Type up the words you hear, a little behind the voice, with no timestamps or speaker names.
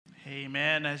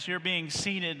Amen. As you're being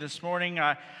seated this morning,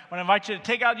 I want to invite you to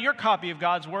take out your copy of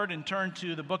God's Word and turn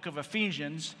to the book of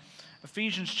Ephesians.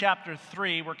 Ephesians chapter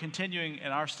 3, we're continuing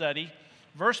in our study,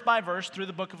 verse by verse through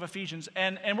the book of Ephesians.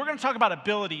 And we're going to talk about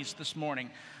abilities this morning.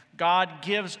 God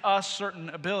gives us certain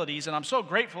abilities, and I'm so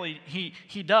grateful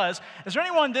he does. Is there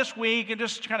anyone this week, and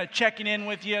just kind of checking in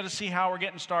with you to see how we're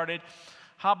getting started?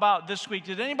 How about this week?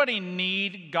 Did anybody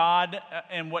need God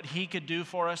and what He could do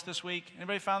for us this week?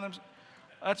 Anybody found them?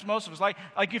 That's most of us.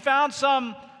 Like you found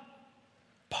some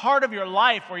part of your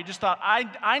life where you just thought,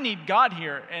 I need God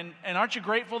here. And aren't you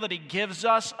grateful that He gives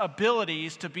us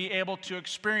abilities to be able to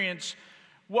experience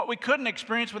what we couldn't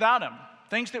experience without Him?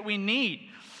 Things that we need.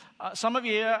 Some of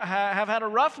you have had a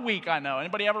rough week, I know.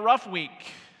 Anybody have a rough week?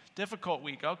 Difficult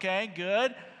week. Okay,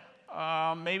 good.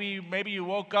 Maybe you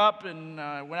woke up and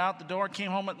went out the door,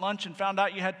 came home at lunch and found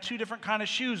out you had two different kind of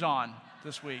shoes on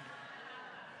this week.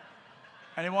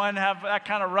 Anyone have that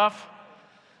kind of rough?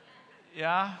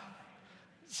 Yeah?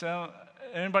 So,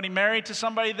 anybody married to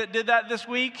somebody that did that this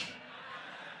week?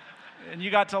 And you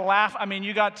got to laugh,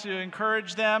 you got to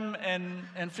encourage them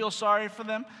and feel sorry for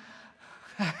them?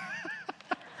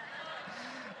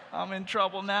 I'm in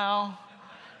trouble now.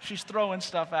 She's throwing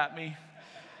stuff at me.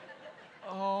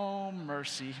 Oh,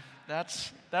 mercy.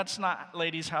 That's not,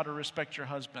 ladies, how to respect your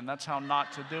husband. That's how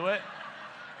not to do it.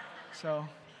 So,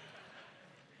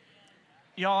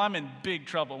 y'all, I'm in big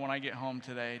trouble when I get home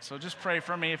today. So just pray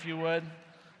for me if you would.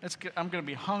 I'm going to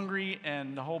be hungry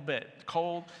and the whole bit.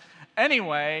 Cold.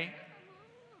 Anyway,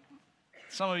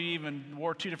 some of you even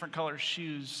wore two different color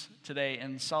shoes today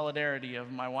in solidarity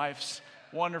of my wife's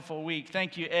wonderful week.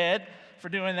 Thank you, Ed, for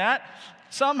doing that.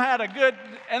 Some had a good,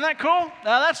 isn't that cool?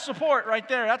 Now that's support right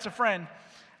there. That's a friend.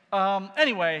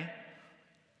 Anyway,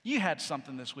 you had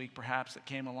something this week perhaps that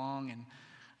came along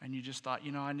and you just thought,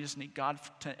 I just need God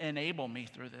to enable me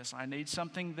through this. I need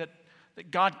something that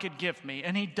God could give me.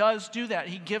 And He does do that.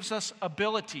 He gives us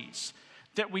abilities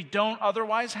that we don't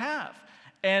otherwise have.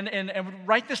 And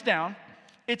write this down.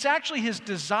 It's actually His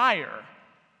desire,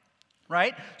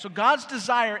 right? So God's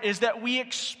desire is that we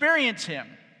experience Him.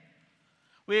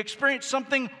 We experience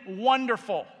something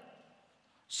wonderful,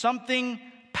 something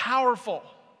powerful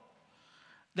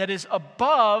that is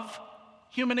above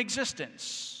human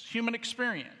existence, human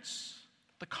experience,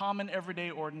 the common, everyday,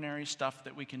 ordinary stuff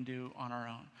that we can do on our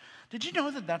own. Did you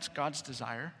know that that's God's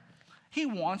desire? He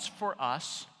wants for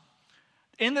us,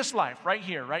 in this life, right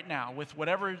here, right now, with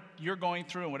whatever you're going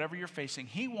through and whatever you're facing,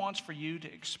 He wants for you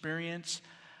to experience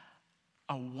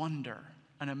a wonder,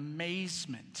 an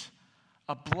amazement,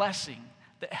 a blessing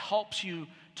that helps you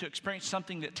to experience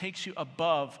something that takes you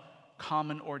above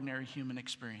common, ordinary human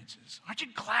experiences. Aren't you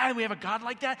glad we have a God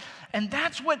like that? And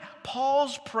that's what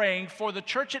Paul's praying for the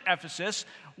church at Ephesus,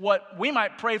 what we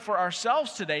might pray for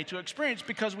ourselves today to experience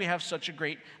because we have such a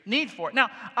great need for it.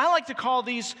 Now, I like to call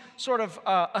these sort of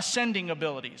ascending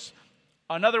abilities.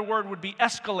 Another word would be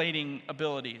escalating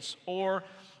abilities. Or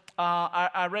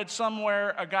I read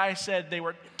somewhere a guy said they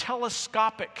were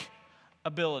telescopic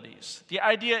abilities. The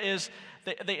idea is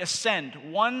they ascend.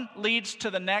 One leads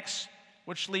to the next,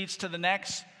 which leads to the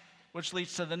next, which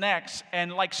leads to the next.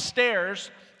 And like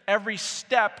stairs, every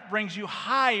step brings you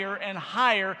higher and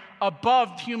higher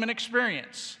above human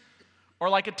experience. Or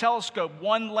like a telescope,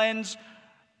 one lens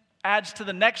adds to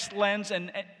the next lens,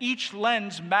 and each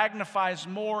lens magnifies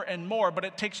more and more, but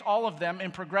it takes all of them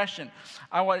in progression.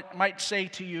 I might say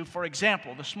to you, for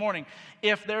example, this morning,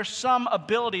 if there's some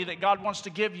ability that God wants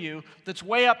to give you that's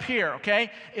way up here,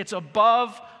 okay? It's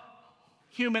above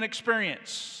human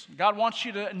experience. God wants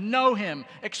you to know Him,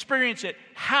 experience it,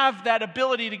 have that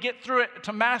ability to get through it,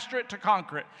 to master it, to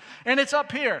conquer it. And it's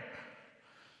up here.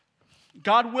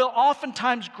 God will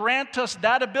oftentimes grant us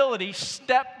that ability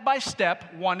step by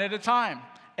step, one at a time.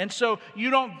 And so you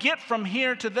don't get from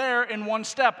here to there in one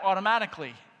step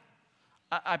automatically.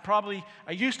 I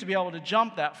used to be able to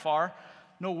jump that far.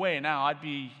 No way now, I'd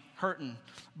be hurting.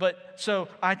 But so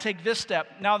I take this step,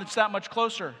 now it's that much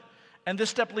closer. And this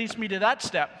step leads me to that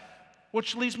step,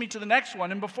 which leads me to the next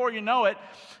one. And before you know it,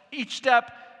 each step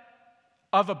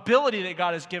of ability that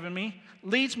God has given me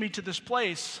leads me to this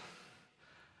place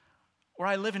where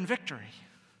I live in victory,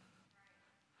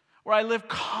 where I live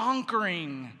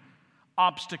conquering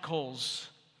obstacles,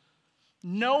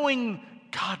 knowing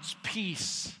God's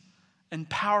peace and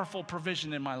powerful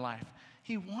provision in my life.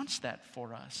 He wants that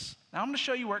for us. Now I'm going to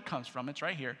show you where it comes from. It's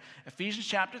right here. Ephesians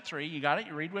chapter 3. You got it?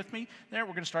 You read with me there.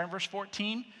 We're going to start in verse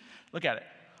 14. Look at it.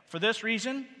 For this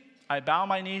reason, I bow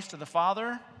my knees to the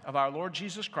Father of our Lord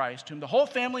Jesus Christ, whom the whole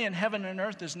family in heaven and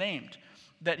earth is named,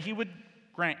 that He would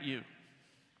grant you.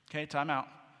 Okay, time out.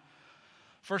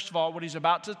 First of all, what he's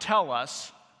about to tell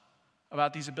us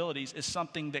about these abilities is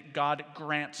something that God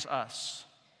grants us,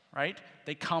 right?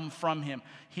 They come from him.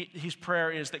 His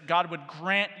prayer is that God would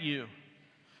grant you.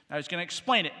 Now he's going to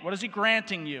explain it. What is he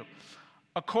granting you?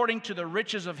 According to the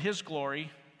riches of his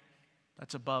glory,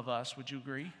 that's above us, would you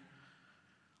agree?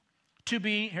 To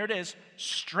be, here it is,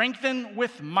 strengthened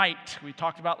with might. We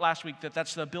talked about last week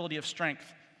that's the ability of strength.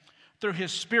 Through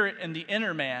his Spirit in the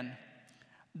inner man,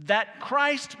 that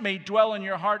Christ may dwell in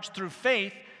your hearts through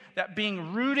faith, that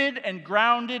being rooted and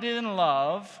grounded in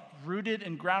love,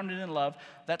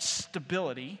 that's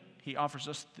stability. He offers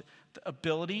us the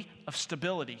ability of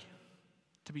stability,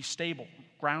 to be stable,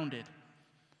 grounded.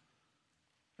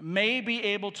 May be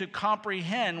able to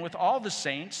comprehend with all the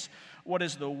saints what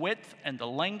is the width and the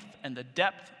length and the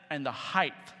depth and the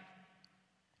height,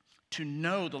 to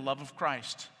know the love of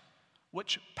Christ,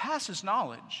 which passes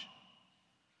knowledge,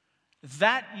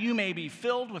 that you may be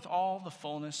filled with all the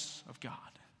fullness of God.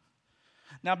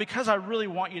 Now, because I really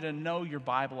want you to know your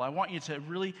Bible, I want you to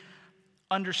really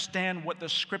understand what the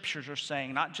scriptures are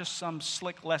saying, not just some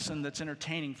slick lesson that's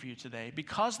entertaining for you today.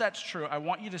 Because that's true, I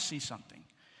want you to see something.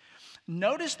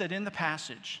 Notice that in the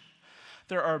passage,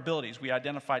 there are abilities. We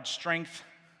identified strength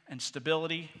and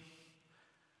stability,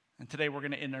 and today we're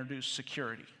going to introduce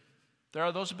security. There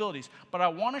are those abilities, but I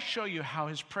want to show you how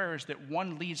his prayer is that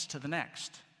one leads to the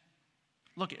next.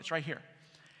 Look, it's right here.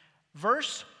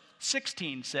 Verse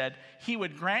 16 said, he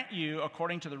would grant you,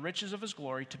 according to the riches of his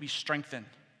glory, to be strengthened.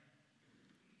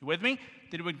 You with me?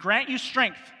 That he would grant you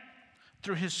strength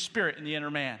through his Spirit in the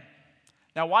inner man.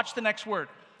 Now watch the next word.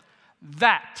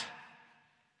 That.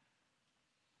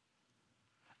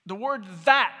 The word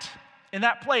that in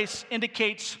that place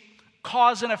indicates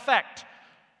cause and effect.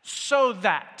 So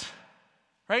that.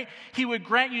 Right? He would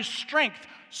grant you strength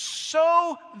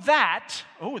so that,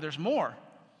 oh, there's more.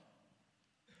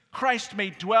 Christ may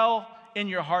dwell in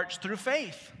your hearts through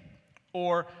faith.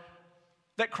 Or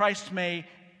that Christ may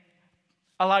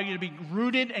allow you to be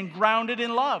rooted and grounded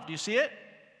in love. Do you see it?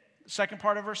 The second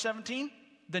part of verse 17.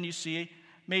 Then you see,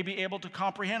 may be able to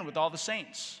comprehend with all the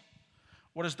saints.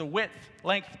 What is the width,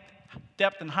 length,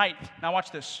 depth, and height? Now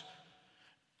watch this.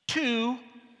 To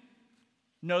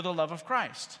know the love of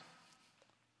Christ.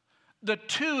 The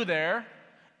to there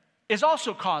is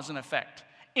also cause and effect.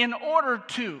 In order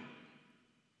to.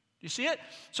 You see it?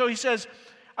 So he says,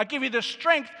 I give you the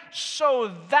strength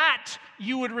so that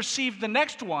you would receive the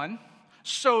next one,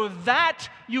 so that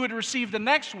you would receive the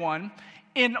next one,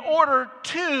 in order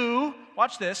to,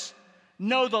 watch this,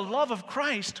 know the love of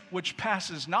Christ, which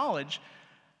passes knowledge,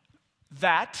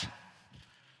 that,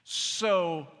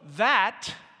 so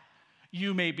that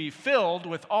you may be filled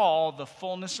with all the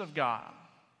fullness of God.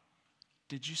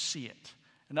 Did you see it?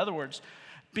 In other words,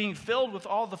 being filled with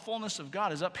all the fullness of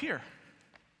God is up here.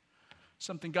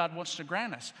 Something God wants to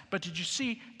grant us. But did you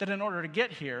see that in order to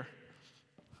get here,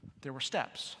 there were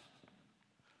steps?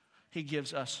 He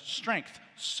gives us strength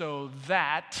so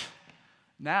that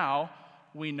now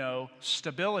we know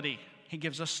stability. He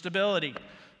gives us stability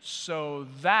so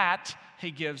that he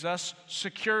gives us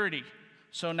security.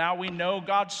 So now we know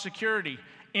God's security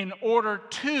in order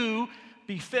to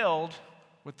be filled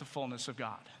with the fullness of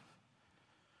God.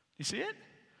 You see it?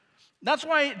 That's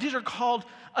why these are called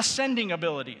ascending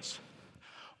abilities.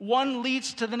 One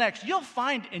leads to the next. You'll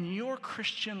find in your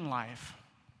Christian life,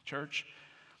 church,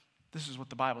 this is what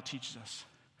the Bible teaches us,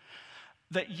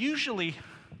 that usually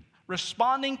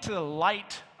responding to the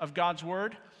light of God's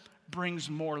word brings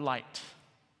more light.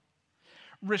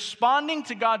 Responding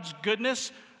to God's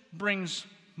goodness brings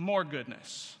more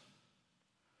goodness.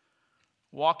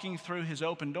 Walking through his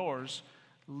open doors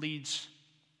leads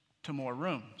to more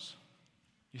rooms.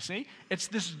 You see? It's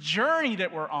this journey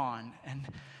that we're on. And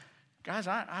guys,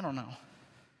 I don't know.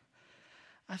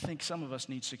 I think some of us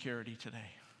need security today.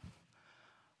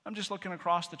 I'm just looking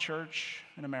across the church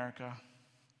in America,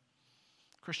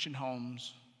 Christian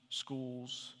homes,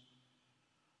 schools,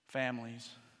 families,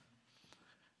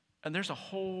 and there's a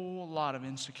whole lot of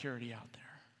insecurity out there.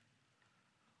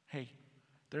 Hey,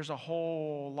 there's a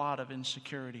whole lot of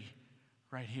insecurity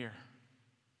right here.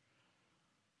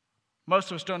 Most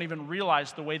of us don't even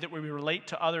realize the way that we relate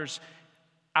to others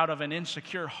out of an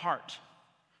insecure heart,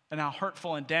 and how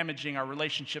hurtful and damaging our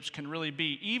relationships can really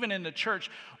be. Even in the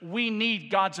church, we need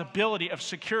God's ability of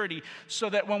security so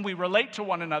that when we relate to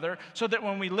one another, so that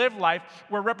when we live life,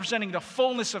 we're representing the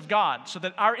fullness of God, so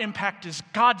that our impact is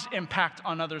God's impact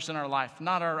on others in our life,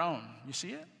 not our own. You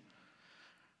see it?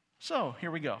 So,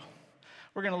 here we go.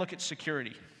 We're going to look at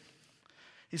security.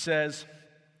 He says,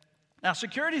 now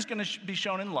security is going to be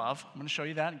shown in love. I'm going to show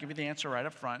you that and give you the answer right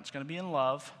up front. It's going to be in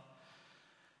love.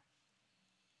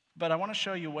 But I want to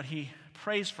show you what he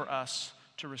prays for us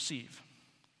to receive.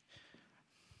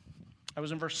 I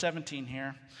was in verse 17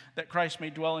 here, that Christ may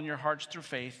dwell in your hearts through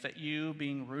faith, that you,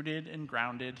 being rooted and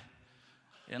grounded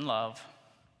in love,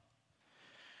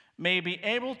 may be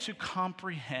able to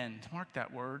comprehend. Mark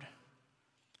that word,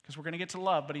 because we're going to get to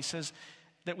love, but he says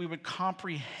that we would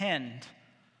comprehend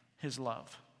his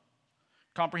love.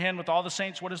 Comprehend with all the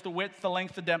saints what is the width, the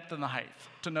length, the depth, and the height,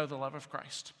 to know the love of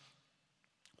Christ.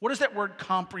 What does that word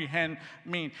comprehend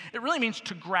mean? It really means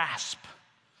to grasp.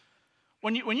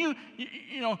 When you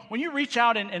reach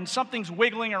out and something's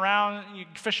wiggling around, you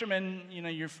fishermen,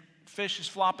 your fish is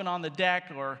flopping on the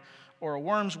deck or a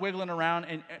worm's wiggling around,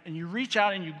 and you reach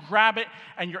out and you grab it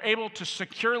and you're able to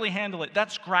securely handle it.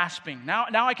 That's grasping. Now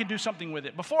I can do something with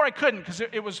it. Before I couldn't because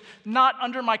it was not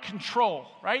under my control,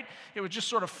 right? It was just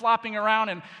sort of flopping around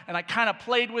and I kind of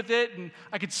played with it and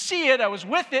I could see it. I was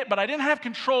with it, but I didn't have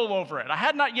control over it. I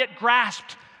had not yet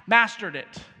mastered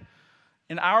it.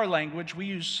 In our language, we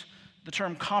use the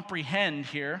term comprehend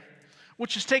here,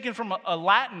 which is taken from a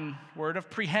Latin word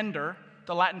of prehender.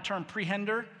 The Latin term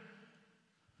prehender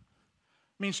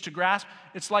means to grasp.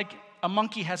 It's like a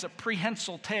monkey has a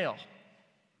prehensile tail,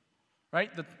 right?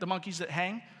 The monkeys that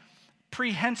hang.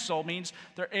 Prehensile means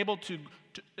they're able to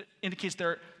indicates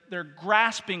they're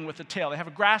grasping with the tail. They have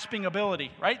a grasping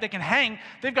ability, right? They can hang.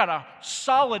 They've got a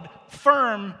solid,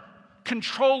 firm,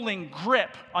 controlling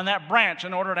grip on that branch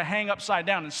in order to hang upside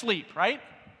down and sleep, right?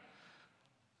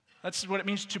 That's what it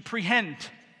means to prehend,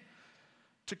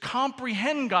 to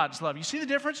comprehend God's love. You see the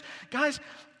difference? Guys,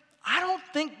 I don't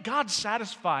think God's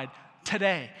satisfied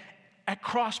today at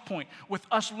Crosspoint with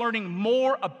us learning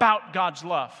more about God's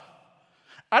love.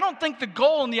 I don't think the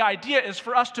goal and the idea is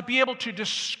for us to be able to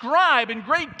describe in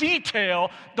great detail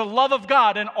the love of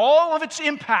God and all of its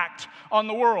impact on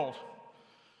the world.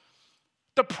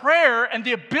 The prayer and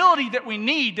the ability that we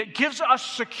need that gives us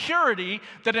security,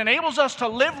 that enables us to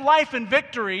live life in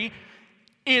victory,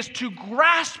 is to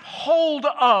grasp hold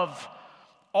of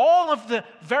all of the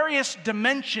various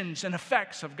dimensions and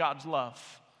effects of God's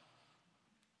love.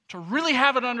 To really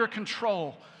have it under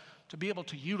control, to be able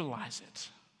to utilize it,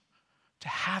 to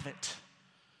have it,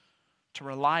 to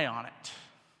rely on it.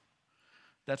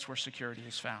 That's where security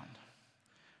is found.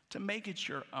 To make it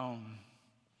your own.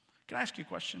 Can I ask you a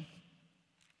question?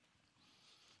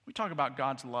 We talk about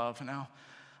God's love, and now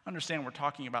understand we're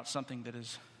talking about something that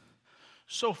is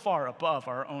so far above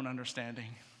our own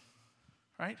understanding,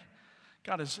 right?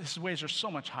 His ways are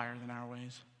so much higher than our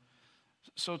ways.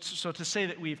 So to say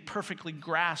that we've perfectly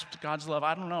grasped God's love,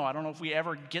 I don't know. I don't know if we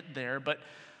ever get there, but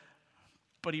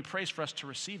he prays for us to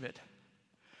receive it.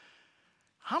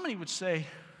 How many would say,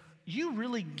 you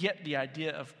really get the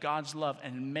idea of God's love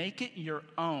and make it your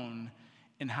own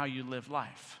in how you live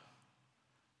life?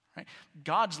 Right?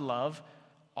 God's love,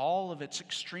 all of its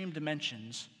extreme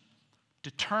dimensions,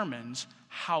 determines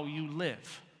how you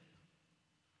live.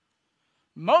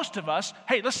 Most of us,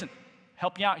 hey, listen,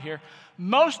 help you out here.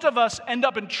 Most of us end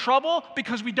up in trouble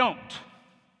because we don't.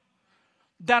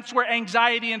 That's where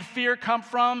anxiety and fear come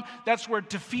from. That's where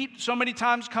defeat so many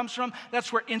times comes from.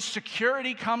 That's where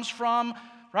insecurity comes from,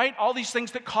 right? All these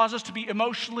things that cause us to be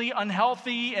emotionally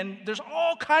unhealthy, and there's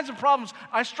all kinds of problems.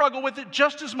 I struggle with it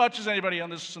just as much as anybody in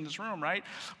this room, right?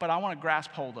 But I want to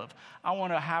grasp hold of. I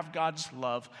want to have God's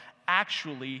love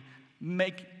actually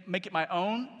make it my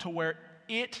own, to where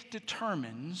it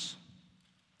determines,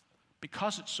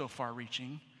 because it's so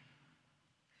far-reaching,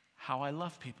 how I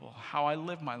love people, how I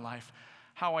live my life,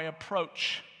 how I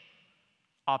approach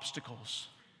obstacles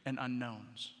and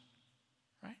unknowns,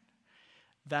 right?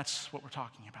 That's what we're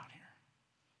talking about here,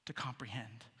 to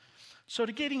comprehend. So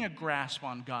to getting a grasp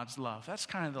on God's love, that's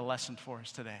kind of the lesson for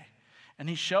us today. And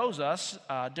he shows us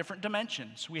different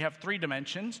dimensions. We have 3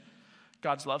 dimensions.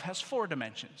 God's love has 4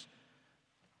 dimensions.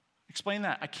 Explain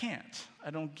that. I can't. I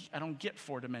don't get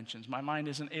 4 dimensions. My mind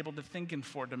isn't able to think in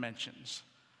 4 dimensions.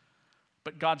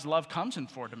 But God's love comes in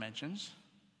 4 dimensions.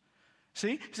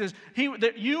 See? He says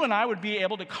that you and I would be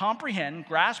able to comprehend,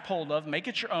 grasp hold of, make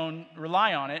it your own,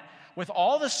 rely on it, with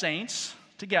all the saints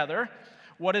together.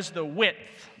 What is the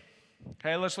width?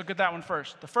 Okay, let's look at that one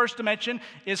first. The first dimension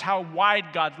is how wide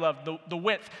God's love, the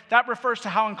width. That refers to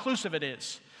how inclusive it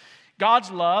is.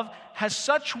 God's love has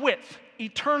such width,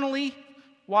 eternally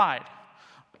wide,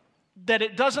 that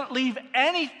it doesn't leave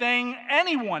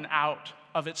anyone out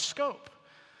of its scope.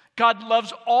 God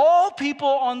loves all people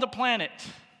on the planet.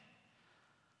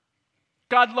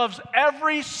 God loves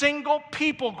every single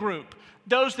people group,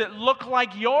 those that look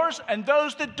like yours and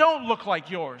those that don't look like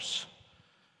yours.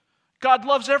 God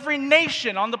loves every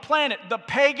nation on the planet, the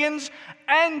pagans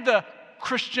and the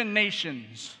Christian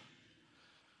nations.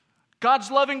 God's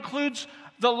love includes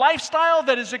the lifestyle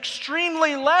that is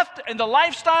extremely left and the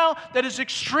lifestyle that is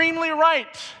extremely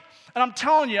right. And I'm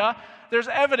telling you, there's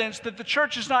evidence that the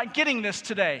church is not getting this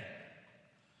today.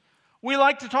 We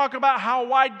like to talk about how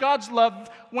wide God's love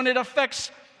when it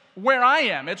affects where I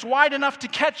am. It's wide enough to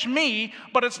catch me,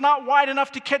 but it's not wide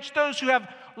enough to catch those who have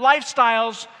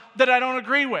lifestyles that I don't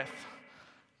agree with.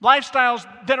 Lifestyles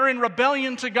that are in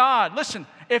rebellion to God. Listen,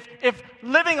 if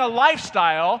living a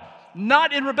lifestyle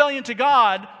not in rebellion to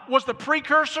God was the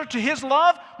precursor to His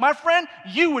love, my friend,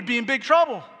 you would be in big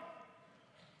trouble.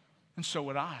 And so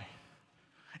would I.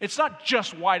 It's not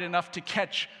just wide enough to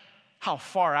catch how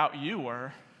far out you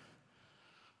were.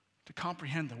 To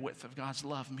comprehend the width of God's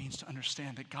love means to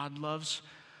understand that God loves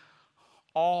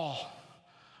all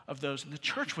of those. And the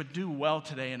church would do well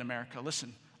today in America.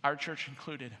 Listen, our church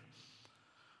included.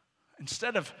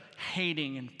 Instead of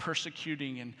hating and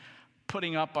persecuting and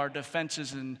putting up our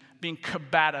defenses and being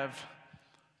combative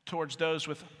towards those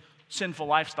with sinful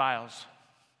lifestyles.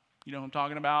 You know what I'm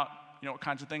talking about? You know what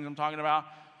kinds of things I'm talking about?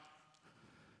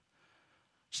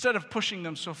 Instead of pushing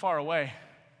them so far away,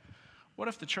 what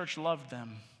if the church loved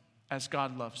them as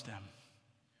God loves them?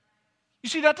 You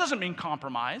see, that doesn't mean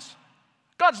compromise.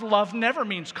 God's love never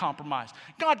means compromise.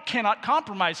 God cannot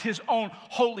compromise His own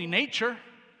holy nature,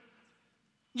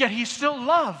 yet He still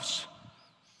loves.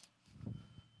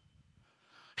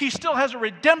 He still has a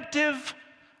redemptive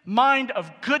mind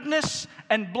of goodness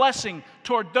and blessing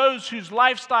toward those whose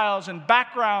lifestyles and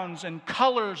backgrounds and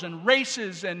colors and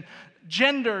races and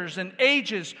genders and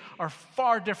ages are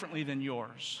far differently than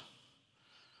yours.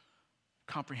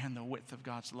 Comprehend the width of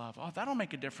God's love. Oh, that'll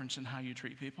make a difference in how you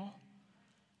treat people.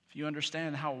 If you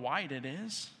understand how wide it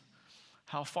is,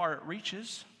 how far it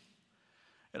reaches,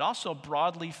 it also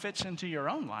broadly fits into your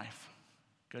own life.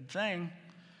 Good thing.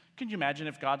 Can you imagine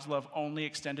if God's love only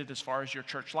extended as far as your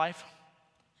church life?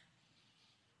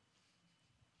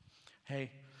 Hey,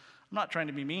 I'm not trying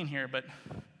to be mean here, but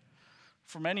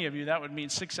for many of you, that would mean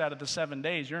 6 out of the 7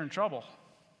 days you're in trouble.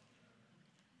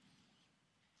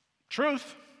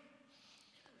 Truth.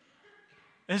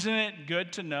 Isn't it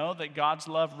good to know that God's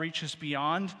love reaches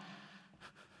beyond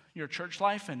your church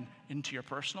life and into your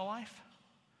personal life?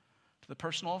 To the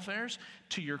personal affairs,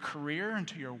 to your career and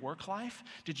to your work life?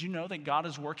 Did you know that God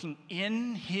is working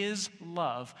in His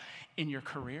love in your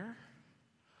career,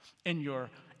 in your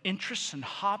interests and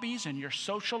hobbies, in your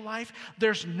social life?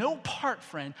 There's no part,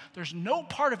 friend, there's no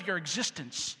part of your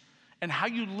existence and how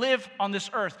you live on this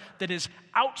earth that is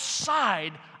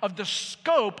outside of the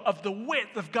scope of the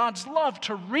width of God's love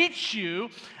to reach you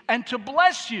and to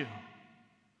bless you.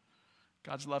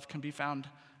 God's love can be found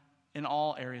in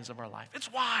all areas of our life.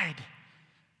 It's wide.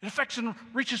 It affects and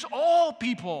reaches all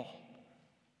people.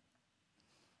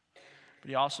 But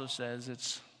He also says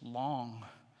it's long.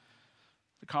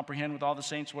 To comprehend with all the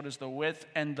saints what is the width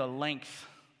and the length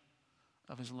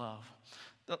of His love.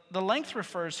 The length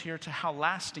refers here to how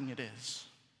lasting it is.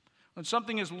 When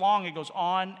something is long, it goes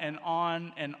on and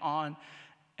on and on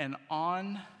and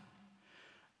on.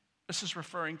 This is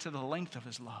referring to the length of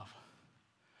His love.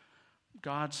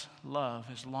 God's love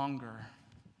is longer,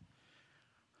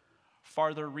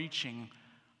 farther reaching,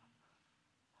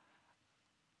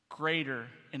 greater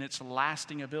in its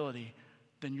lasting ability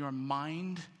than your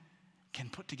mind can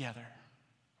put together.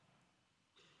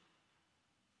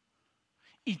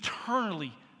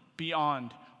 Eternally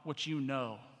beyond what you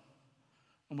know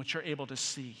and what you're able to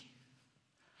see.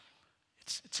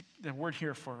 It's the word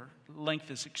here for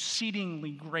length is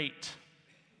exceedingly great,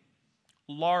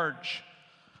 large,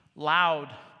 loud,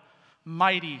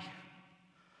 mighty.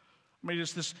 I mean,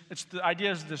 it's the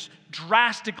idea is this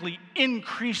drastically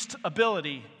increased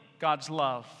ability, God's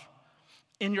love,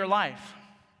 in your life.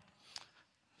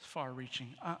 It's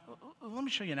far-reaching. Let me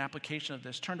show you an application of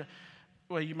this.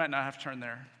 Well, you might not have to turn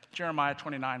there. Jeremiah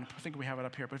 29, I think we have it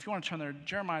up here. But if you want to turn there,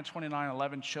 Jeremiah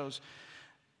 29:11 shows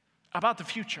about the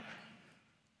future.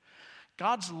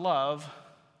 God's love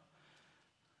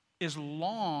is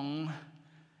long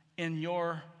in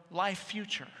your life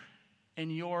future, in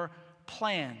your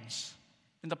plans,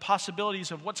 in the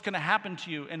possibilities of what's going to happen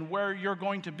to you and where you're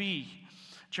going to be.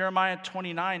 Jeremiah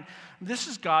 29, this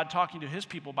is God talking to His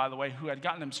people, by the way, who had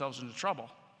gotten themselves into trouble.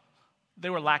 They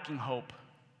were lacking hope.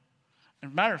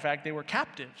 As a matter of fact, they were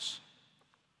captives.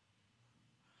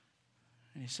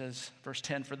 And He says, verse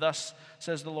 10, "For thus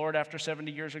says the Lord, after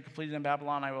 70 years are completed in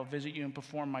Babylon, I will visit you and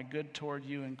perform my good toward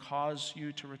you and cause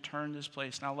you to return to this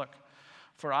place." Now look,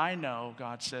 "For I know,"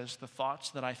 God says, "the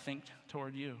thoughts that I think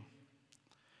toward you.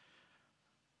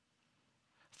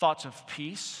 Thoughts of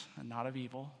peace and not of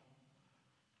evil,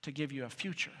 to give you a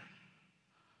future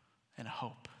and a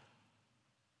hope."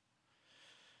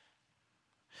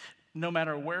 no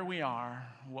matter where we are,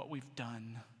 what we've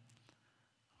done,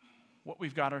 what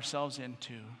we've got ourselves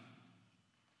into,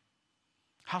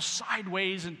 how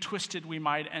sideways and twisted we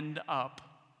might end up,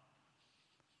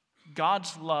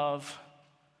 God's love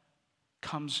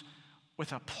comes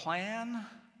with a plan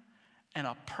and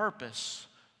a purpose,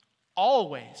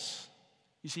 always.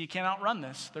 You see, you can't outrun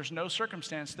this. There's no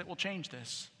circumstance that will change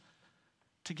this.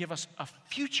 To give us a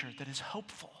future that is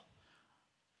hopeful,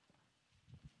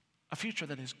 a future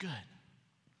that is good.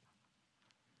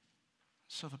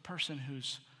 So the person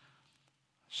who's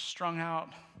strung out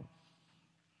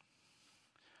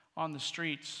on the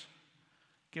streets,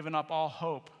 given up all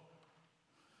hope,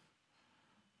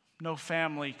 no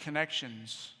family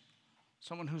connections,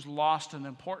 someone who's lost an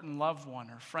important loved one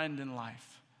or friend in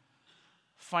life,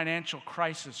 financial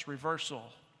crisis, reversal,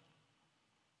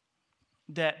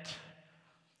 debt.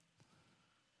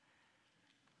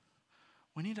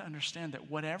 We need to understand that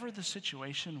whatever the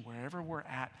situation, wherever we're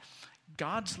at,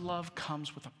 God's love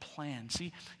comes with a plan.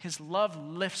 See, his love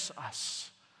lifts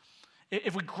us.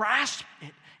 If we grasp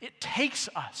it, it takes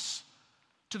us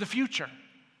to the future.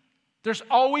 There's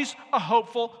always a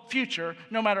hopeful future,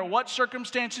 no matter what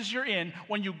circumstances you're in,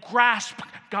 when you grasp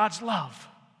God's love.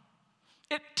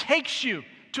 It takes you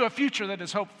to a future that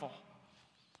is hopeful.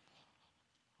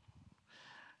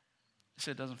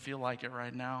 It doesn't feel like it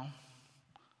right now.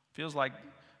 Feels like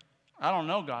I don't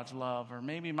know God's love, or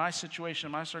maybe my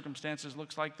situation, my circumstances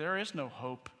looks like there is no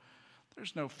hope.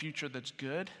 There's no future that's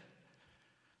good.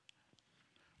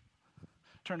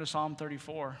 Turn to Psalm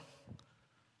 34.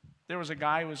 There was a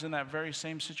guy who was in that very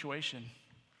same situation.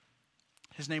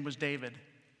 His name was David.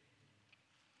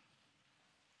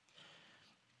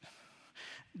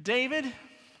 David,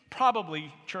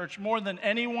 probably, church, more than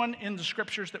anyone in the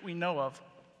scriptures that we know of,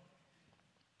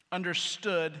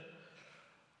 understood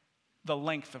the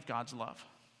length of God's love.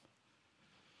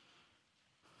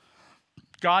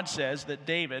 God says that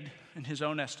David, in his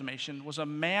own estimation, was a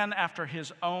man after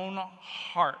his own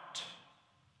heart.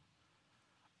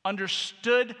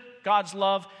 Understood God's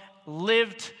love,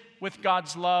 lived with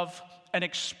God's love, and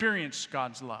experienced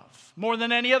God's love. More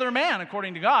than any other man,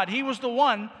 according to God, he was the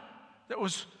one that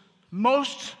was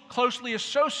most closely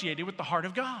associated with the heart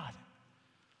of God.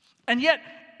 And yet,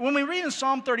 when we read in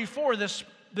Psalm 34, this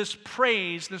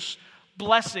praise, this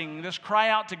blessing, this cry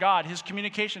out to God, his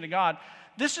communication to God,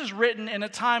 this is written in a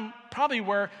time probably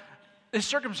where his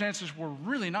circumstances were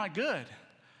really not good.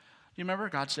 You remember?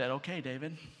 God said, okay,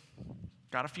 David,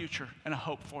 got a future and a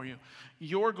hope for you.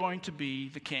 You're going to be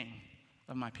the king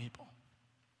of my people.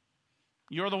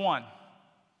 You're the one.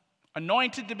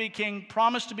 Anointed to be king,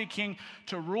 promised to be king,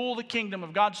 to rule the kingdom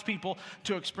of God's people,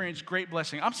 to experience great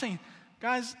blessing. I'm saying,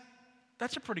 guys,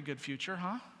 that's a pretty good future,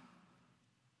 huh?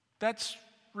 That's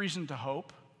reason to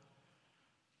hope.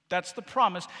 That's the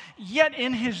promise. Yet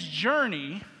in his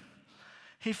journey,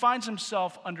 he finds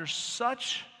himself under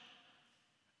such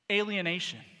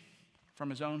alienation from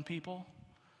his own people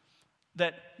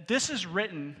that this is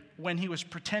written when he was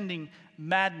pretending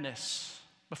madness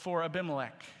before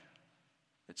Abimelech,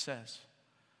 it says.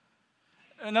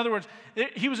 In other words,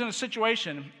 he was in a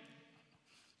situation,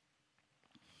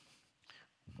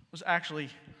 it was actually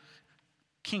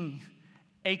King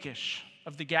Achish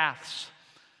of the Gaths.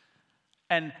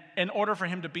 And in order for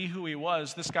him to be who he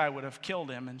was, this guy would have killed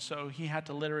him. And so he had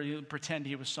to literally pretend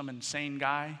he was some insane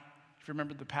guy. If you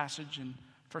remember the passage in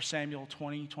 1 Samuel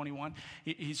 20:21,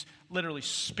 he's literally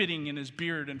spitting in his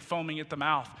beard and foaming at the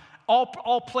mouth.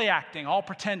 All play acting, all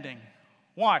pretending.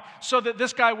 Why? So that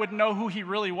this guy would know who he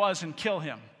really was and kill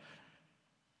him.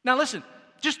 Now listen,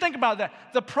 just think about that.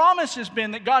 The promise has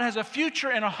been that God has a future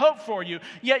and a hope for you,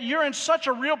 yet you're in such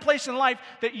a real place in life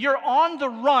that you're on the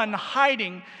run,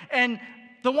 hiding, and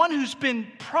the one who's been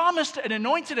promised and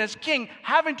anointed as king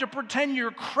having to pretend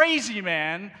you're crazy,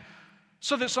 man,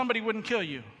 so that somebody wouldn't kill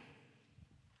you.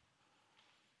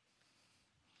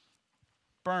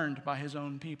 Burned by his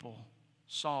own people,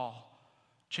 Saul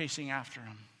chasing after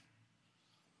him.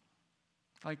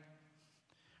 Like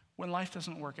when life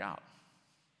doesn't work out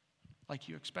like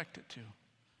you expect it to. Is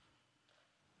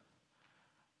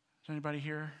anybody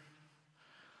here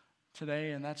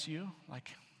today and that's you? Like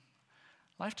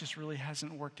life just really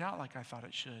hasn't worked out like I thought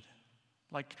it should.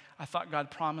 Like I thought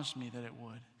God promised me that it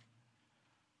would.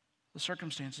 The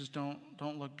circumstances don't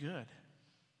look good.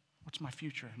 What's my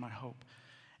future, my hope?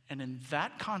 And in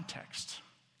that context,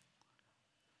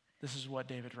 this is what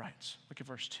David writes. Look at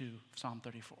verse 2 of Psalm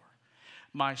 34.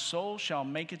 My soul shall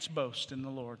make its boast in the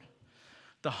Lord.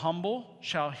 The humble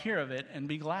shall hear of it and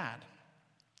be glad.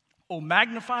 O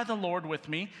magnify the Lord with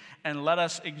me, and let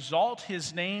us exalt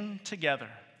his name together.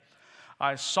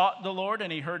 I sought the Lord,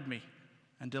 and he heard me,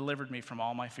 and delivered me from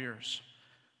all my fears.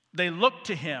 They looked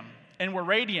to him and were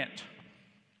radiant,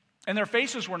 and their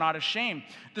faces were not ashamed.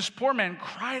 This poor man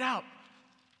cried out,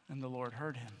 and the Lord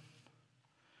heard him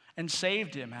and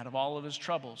saved him out of all of his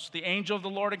troubles. The angel of the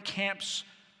Lord encamps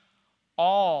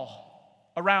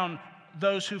all around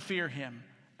those who fear him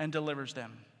and delivers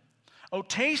them. Oh,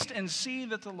 taste and see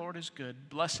that the Lord is good.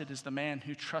 Blessed is the man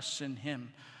who trusts in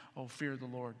him. Oh, fear the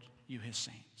Lord, you his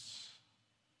saints.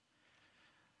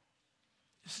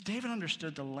 David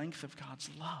understood the length of God's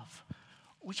love.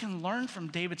 We can learn from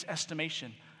David's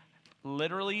estimation,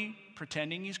 literally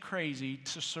pretending he's crazy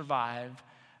to survive,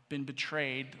 been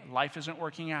betrayed, life isn't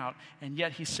working out, and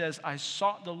yet he says, I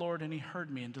sought the Lord and he heard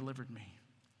me and delivered me.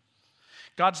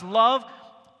 God's love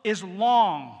is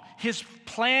long. His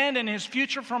plan and his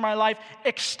future for my life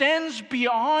extends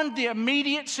beyond the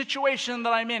immediate situation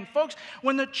that I'm in. Folks,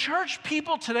 when the church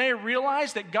people today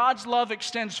realize that God's love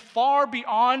extends far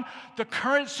beyond the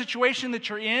current situation that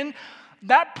you're in,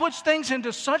 that puts things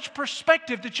into such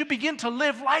perspective that you begin to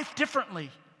live life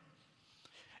differently.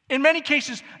 In many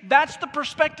cases, that's the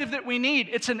perspective that we need.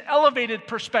 It's an elevated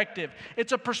perspective.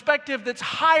 It's a perspective that's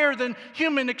higher than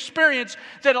human experience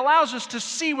that allows us to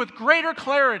see with greater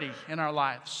clarity in our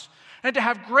lives and to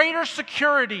have greater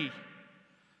security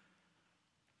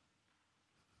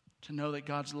to know that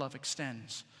God's love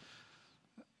extends.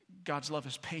 God's love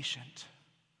is patient.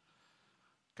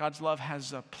 God's love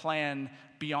has a plan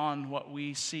beyond what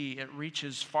we see. It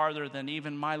reaches farther than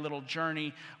even my little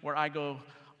journey where I go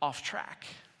off track.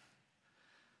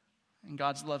 And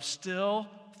God's love still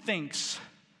thinks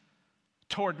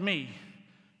toward me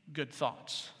good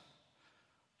thoughts,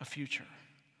 a future,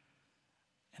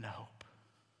 and a hope.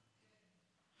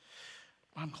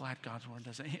 I'm glad God's word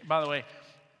does it. By the way,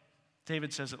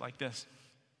 David says it like this: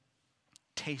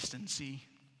 taste and see.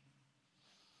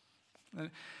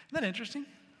 Isn't that interesting?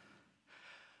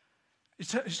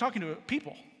 He's talking to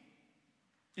people.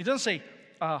 He doesn't say,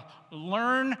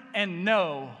 learn and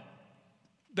know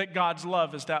that God's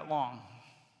love is that long.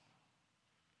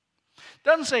 It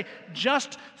doesn't say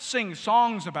just sing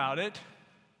songs about it.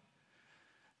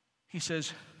 He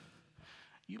says,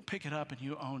 you pick it up and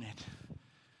you own it.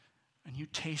 And you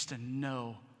taste and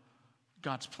know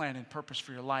God's plan and purpose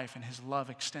for your life, and his love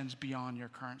extends beyond your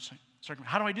current circumstance.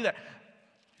 How do I do that?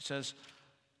 He says,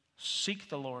 seek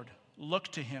the Lord, look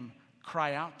to him,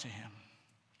 cry out to him.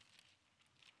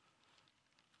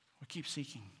 We keep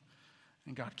seeking,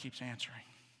 and God keeps answering.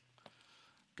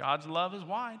 God's love is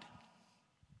wide.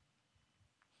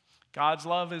 God's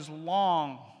love is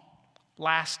long,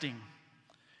 lasting.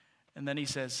 And then he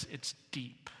says it's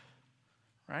deep,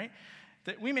 right?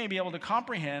 That we may be able to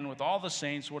comprehend with all the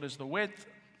saints what is the width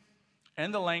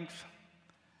and the length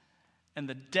and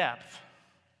the depth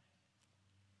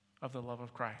of the love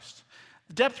of Christ.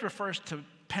 The depth refers to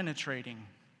penetrating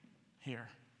here.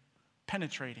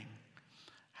 Penetrating.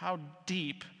 How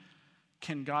deep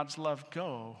can God's love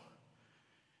go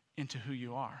into who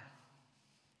you are?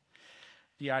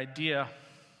 The idea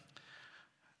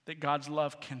that God's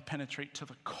love can penetrate to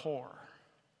the core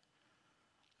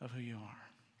of who you are.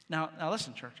 Now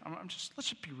listen, church. Let's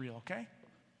just be real, okay?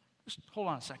 Just hold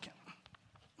on a second.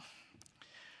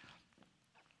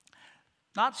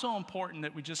 Not so important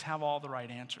that we just have all the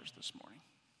right answers this morning.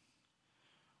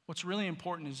 What's really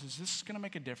important is this going to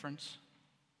make a difference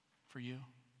for you?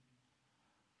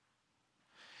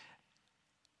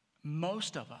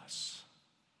 Most of us,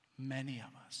 many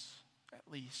of us at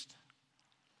least,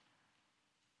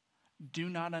 do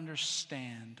not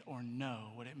understand or know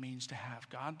what it means to have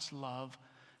God's love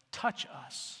touch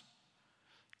us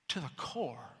to the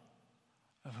core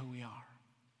of who we are.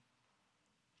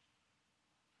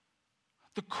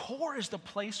 The core is the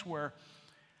place where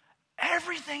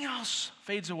everything else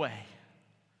fades away.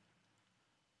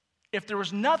 If there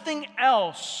was nothing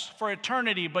else for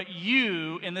eternity but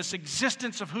you in this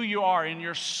existence of who you are, in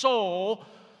your soul,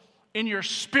 in your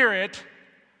spirit,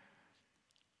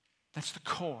 that's the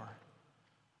core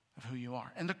of who you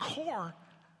are. And the core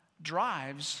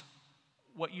drives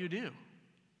what you do.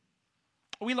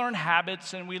 We learn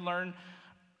habits and we learn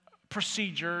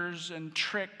procedures and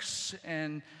tricks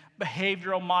and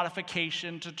behavioral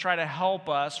modification to try to help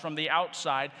us from the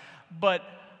outside, but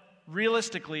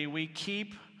realistically, we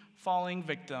keep falling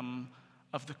victim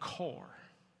of the core.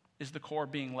 Is the core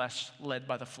being less led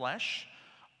by the flesh,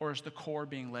 or is the core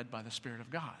being led by the Spirit of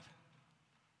God?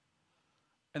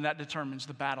 And that determines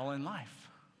the battle in life.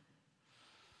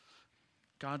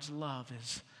 God's love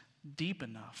is deep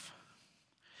enough.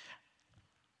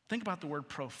 Think about the word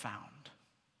profound.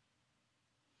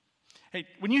 Hey,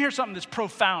 when you hear something that's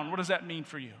profound, what does that mean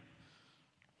for you?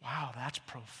 Wow, that's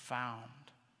profound.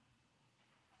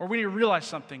 Or when you realize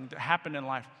something that happened in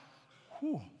life,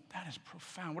 whew, that is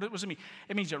profound. What does it mean?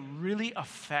 It means it really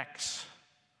affects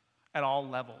at all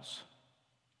levels,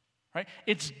 right?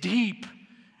 It's deep.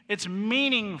 It's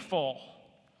meaningful.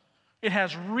 It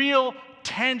has real,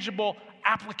 tangible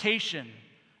application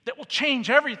that will change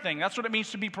everything. That's what it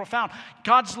means to be profound.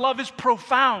 God's love is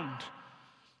profound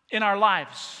in our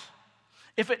lives.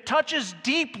 If it touches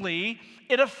deeply,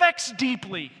 it affects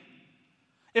deeply.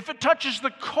 If it touches the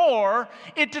core,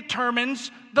 it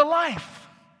determines the life.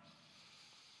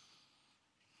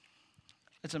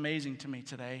 It's amazing to me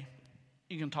today.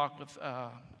 You can talk with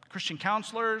Christian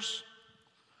counselors,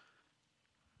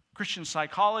 Christian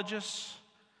psychologists,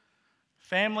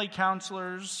 family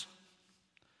counselors.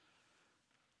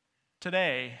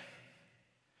 Today,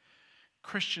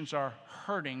 Christians are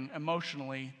hurting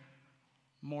emotionally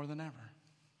more than ever.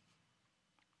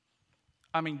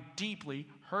 I mean, deeply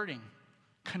hurting,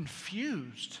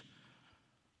 confused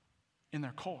in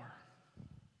their core.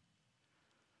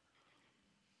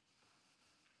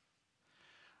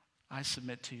 I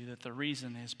submit to you that the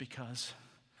reason is because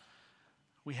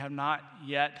we have not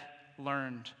yet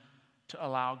learned to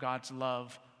allow God's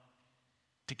love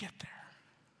to get there,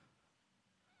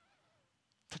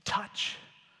 to touch.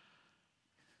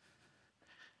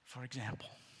 For example,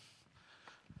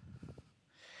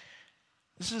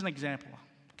 this is an example,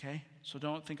 okay? So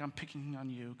don't think I'm picking on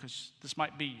you, because this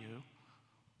might be you.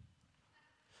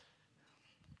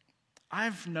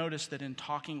 I've noticed that in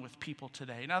talking with people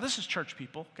today, now this is church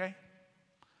people, okay?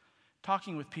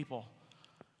 Talking with people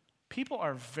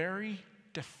are very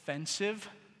defensive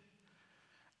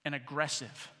and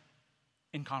aggressive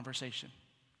in conversation.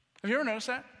 Have you ever noticed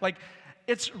that? Like,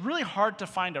 it's really hard to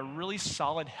find a really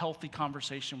solid, healthy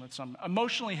conversation with someone,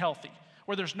 emotionally healthy,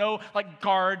 where there's no like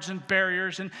guards and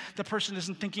barriers, and the person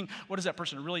isn't thinking, what is that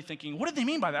person really thinking? What did they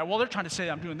mean by that? Well, they're trying to say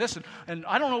I'm doing this, and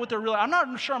I don't know what they're really, I'm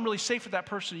not sure I'm really safe with that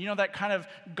person. You know, that kind of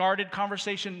guarded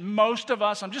conversation. Most of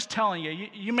us, I'm just telling you,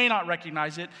 you may not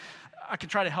recognize it. I can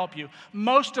try to help you.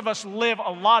 Most of us live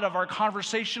a lot of our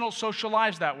conversational, social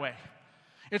lives that way.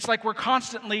 It's like we're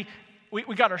constantly,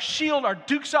 we got our shield, our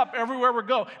dukes up everywhere we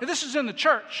go. And this is in the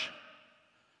church.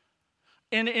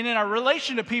 And in our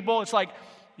relation to people, it's like,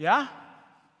 yeah,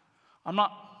 I'm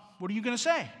not, what are you going to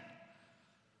say?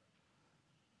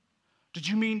 Did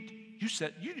you mean, you just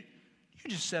said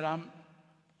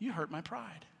you hurt my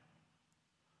pride.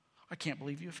 I can't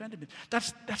believe you offended me.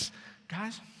 That's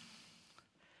guys,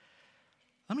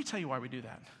 let me tell you why we do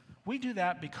that. We do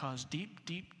that because deep,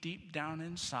 deep, deep down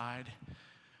inside,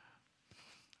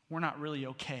 we're not really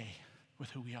okay with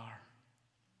who we are.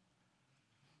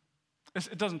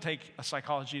 It doesn't take a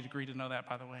psychology degree to know that,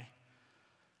 by the way.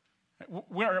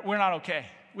 We're not okay.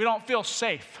 We don't feel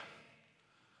safe.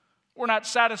 We're not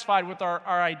satisfied with our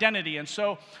identity. And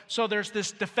so there's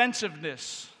this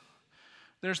defensiveness.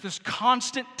 There's this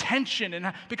constant tension.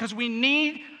 And because we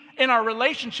need, in our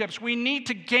relationships, we need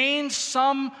to gain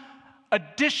some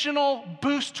additional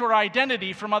boost to our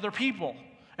identity from other people.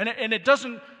 And it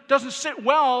doesn't sit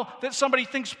well that somebody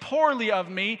thinks poorly of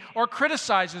me or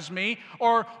criticizes me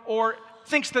or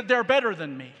thinks that they're better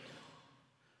than me.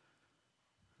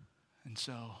 And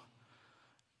so,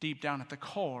 deep down at the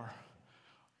core,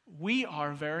 we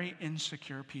are very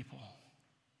insecure people.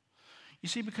 You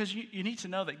see, because you need to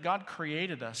know that God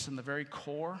created us in the very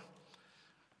core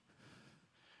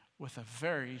with a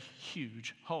very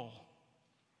huge hole.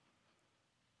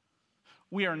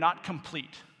 We are not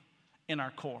complete in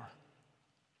our core.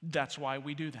 That's why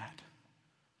we do that.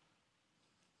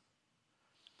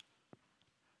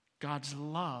 God's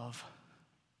love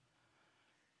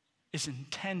is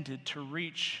intended to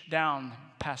reach down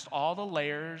past all the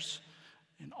layers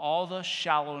and all the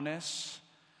shallowness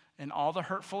and all the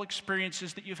hurtful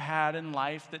experiences that you've had in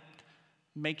life that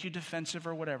make you defensive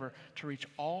or whatever, to reach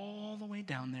all the way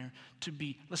down there to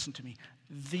be, listen to me,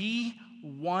 the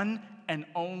one and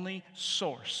only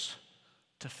source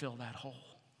to fill that hole.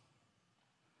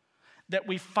 That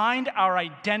we find our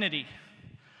identity,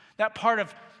 that part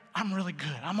of, I'm really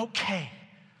good, I'm okay,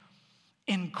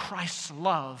 in Christ's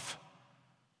love,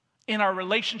 in our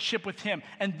relationship with Him.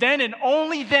 And then and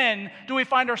only then do we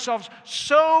find ourselves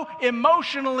so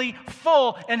emotionally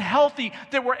full and healthy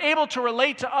that we're able to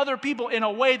relate to other people in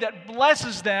a way that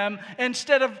blesses them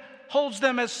instead of holds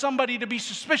them as somebody to be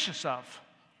suspicious of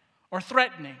or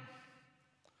threatening.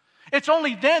 It's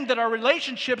only then that our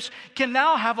relationships can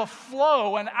now have a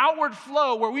flow, an outward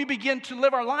flow, where we begin to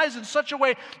live our lives in such a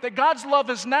way that God's love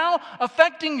is now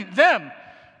affecting them.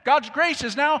 God's grace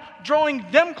is now drawing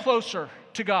them closer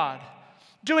to God,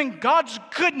 doing God's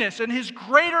goodness and His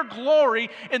greater glory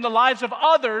in the lives of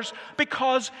others,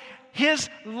 because his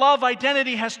love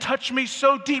identity has touched me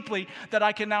so deeply that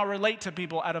I can now relate to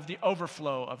people out of the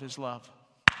overflow of his love.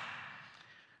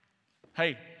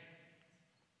 Hey,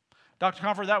 Dr.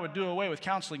 Comfort, that would do away with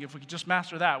counseling if we could just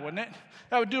master that, wouldn't it?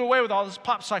 That would do away with all this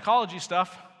pop psychology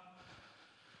stuff.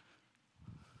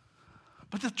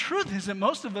 But the truth is that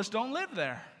most of us don't live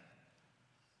there.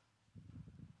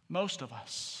 Most of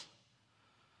us.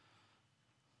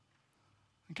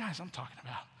 And guys, I'm talking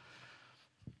about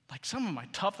like some of my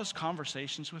toughest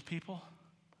conversations with people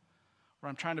where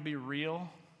I'm trying to be real,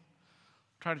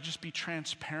 try to just be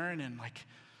transparent and like,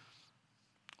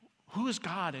 who is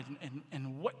God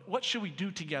and what should we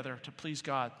do together to please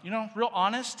God? You know, real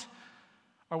honest,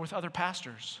 or with other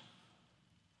pastors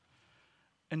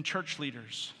and church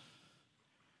leaders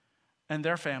and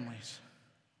their families.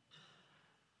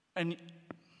 And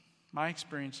my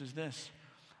experience is this: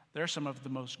 they're some of the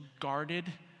most guarded,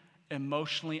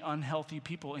 emotionally unhealthy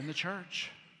people in the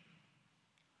church.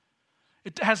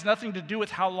 It has nothing to do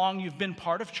with how long you've been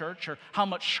part of church or how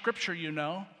much scripture you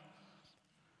know.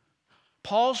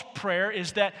 Paul's prayer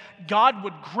is that God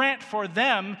would grant for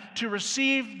them to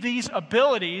receive these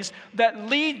abilities that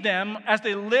lead them as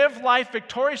they live life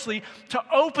victoriously to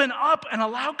open up and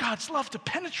allow God's love to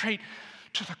penetrate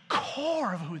to the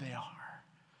core of who they are.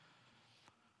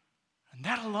 And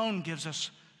that alone gives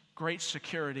us great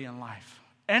security in life.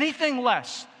 Anything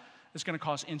less is going to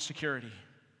cause insecurity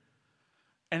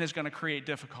and is going to create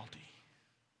difficulty.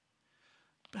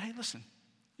 But hey, listen.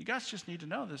 You guys just need to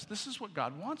know this. This is what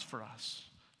God wants for us.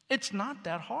 It's not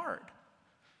that hard.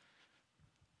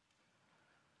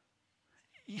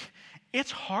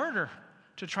 It's harder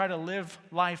to try to live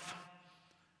life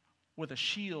with a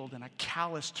shield and a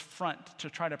calloused front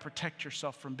to try to protect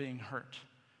yourself from being hurt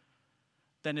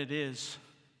than it is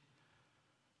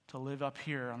to live up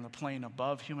here on the plane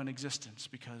above human existence,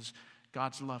 because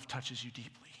God's love touches you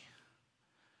deeply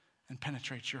and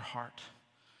penetrates your heart.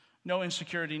 No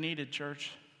insecurity needed, church.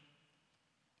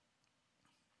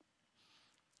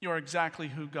 You are exactly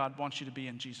who God wants you to be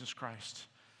in Jesus Christ.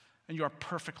 And you are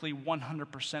perfectly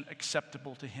 100%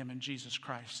 acceptable to him in Jesus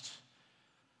Christ.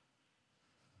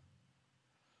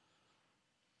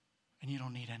 And you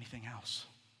don't need anything else.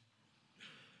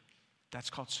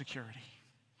 That's called security.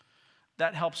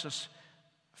 That helps us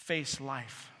face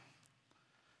life.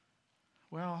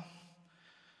 Well,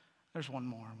 there's one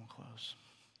more and we'll close.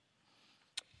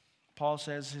 Paul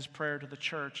says his prayer to the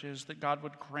church is that God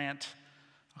would grant,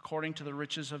 according to the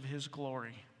riches of his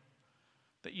glory,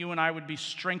 that you and I would be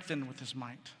strengthened with his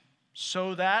might,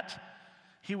 so that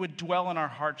he would dwell in our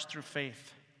hearts through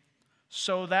faith,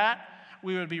 so that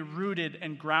we would be rooted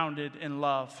and grounded in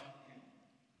love,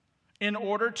 in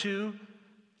order to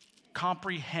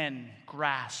comprehend,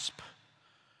 grasp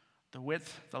the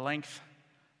width, the length,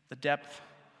 the depth,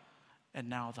 and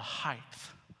now the height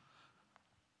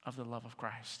of the love of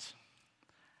Christ.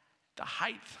 The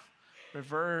height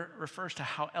refers to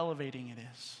how elevating it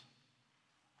is.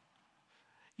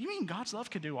 You mean God's love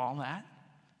could do all that?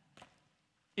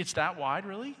 It's that wide,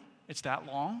 really? It's that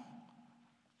long?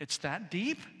 It's that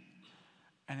deep?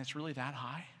 And it's really that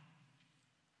high?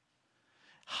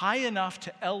 High enough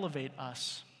to elevate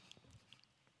us.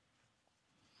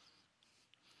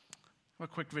 I have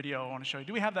a quick video I want to show you.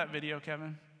 Do we have that video,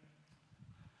 Kevin?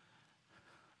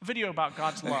 A video about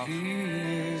God's love.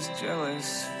 He's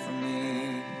jealous for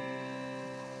me.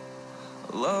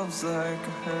 Love's like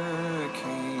a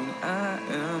hurricane. I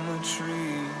am a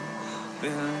tree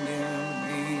bending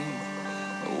beneath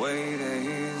the weight of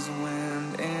his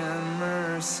wind and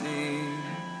mercy.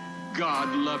 God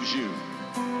loves you.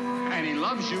 And he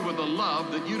loves you with a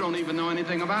love that you don't even know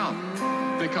anything about.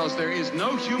 Because there is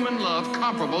no human love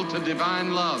comparable to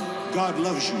divine love. God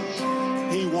loves you.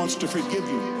 He wants to forgive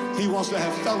you. He wants to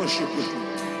have fellowship with you.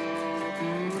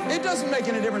 It doesn't make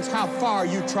any difference how far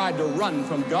you tried to run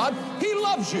from God. He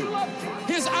loves you.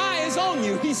 His eye is on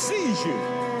you. He sees you.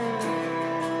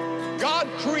 God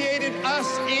created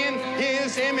us in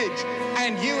his image,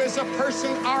 and you as a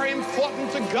person are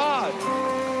important to God.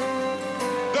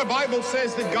 The Bible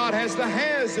says that God has the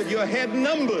hairs of your head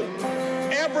numbered.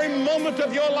 Every moment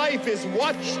of your life is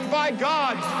watched by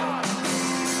God.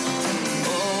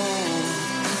 Oh,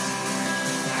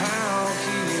 how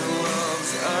he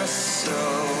loves us so.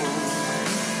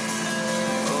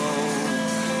 Oh,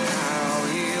 how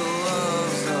he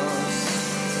loves us.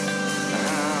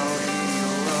 How he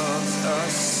loves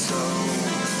us so.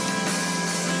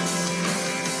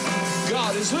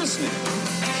 God is listening.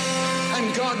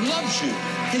 And God loves you.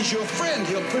 He's your friend.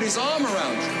 He'll put his arm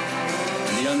around you.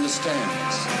 And he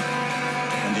understands.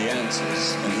 And he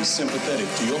answers. And he's sympathetic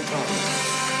to your problems.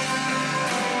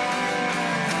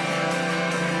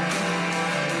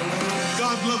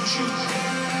 loves you.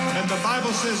 And the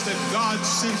Bible says that God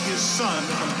sent his Son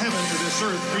from heaven to this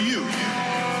earth for you.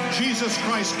 Jesus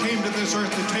Christ came to this earth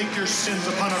to take your sins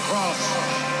upon a cross.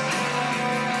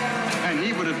 And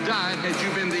he would have died had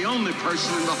you been the only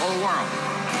person in the whole world.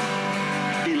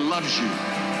 He loves you.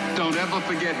 Don't ever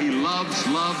forget, he loves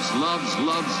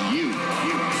you.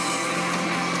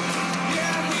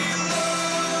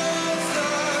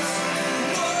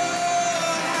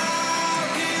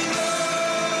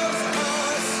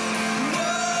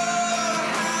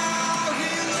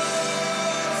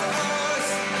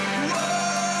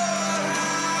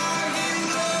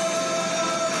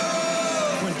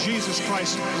 Jesus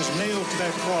Christ was nailed to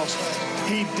that cross.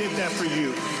 He did that for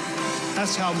you.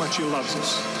 That's how much he loves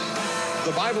us.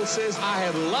 The Bible says, I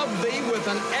have loved thee with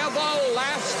an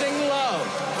everlasting love.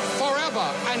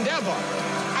 Forever and ever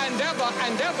and ever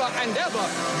and ever and ever.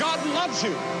 God loves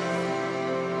you.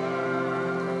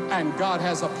 And God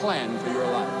has a plan for your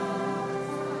life.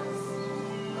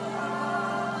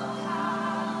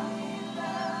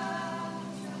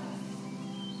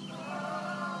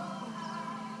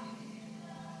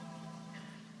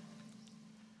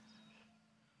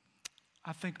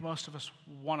 I think most of us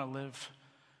want to live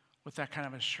with that kind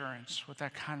of assurance, with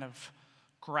that kind of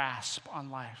grasp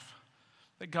on life.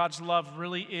 That God's love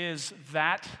really is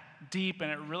that deep,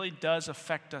 and it really does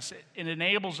affect us. It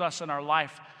enables us in our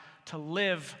life to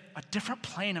live a different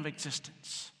plane of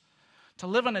existence, to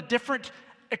live on a different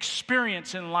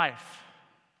experience in life.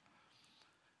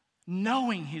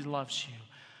 Knowing he loves you,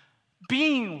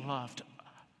 being loved,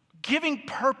 giving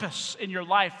purpose in your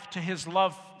life to his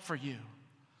love for you.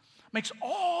 Makes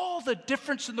all the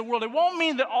difference in the world. It won't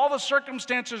mean that all the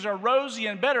circumstances are rosy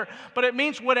and better, but it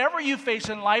means whatever you face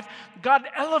in life, God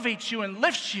elevates you and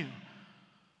lifts you.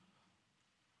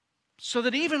 So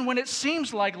that even when it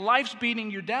seems like life's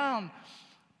beating you down,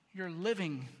 you're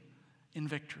living in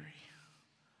victory.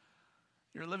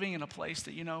 You're living in a place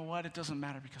that, you know what, it doesn't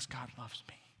matter because God loves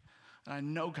me. And I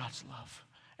know God's love.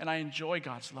 And I enjoy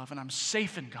God's love. And I'm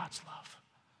safe in God's love.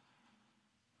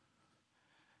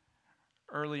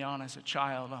 Early on as a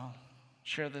child, I'll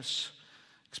share this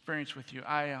experience with you.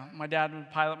 My dad was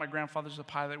a pilot, my grandfather's a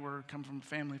pilot. We come from a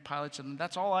family of pilots, and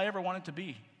that's all I ever wanted to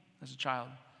be as a child,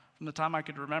 from the time I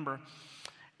could remember.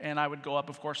 And I would go up,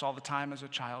 of course, all the time as a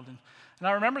child. And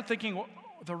I remember thinking, well,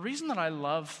 the reason that I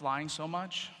love flying so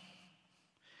much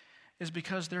is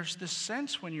because there's this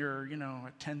sense when you're,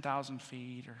 at 10,000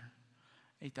 feet or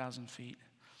 8,000 feet,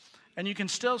 and you can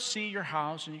still see your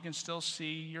house, and you can still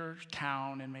see your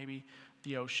town, and maybe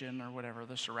the ocean or whatever,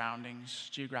 the surroundings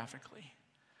geographically.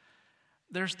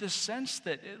 There's this sense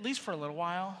that, at least for a little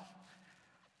while,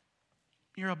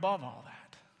 you're above all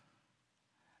that.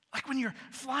 Like when you're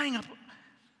flying up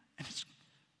and it's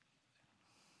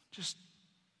just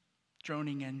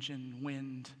droning engine,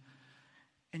 wind,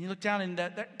 and you look down in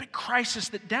that big crisis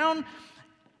that down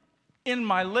in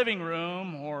my living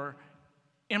room or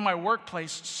in my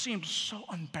workplace seemed so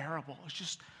unbearable. It's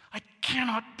just, I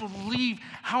cannot believe,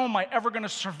 how am I ever going to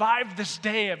survive this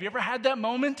day? Have you ever had that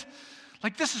moment?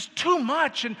 Like, this is too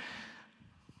much.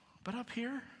 But up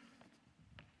here,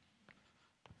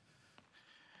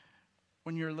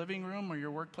 when your living room or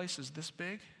your workplace is this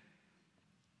big,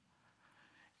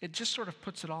 it just sort of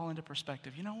puts it all into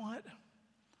perspective. You know what?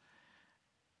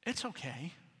 It's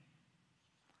okay.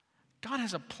 God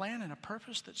has a plan and a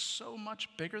purpose that's so much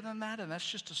bigger than that, and that's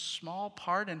just a small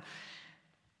part. And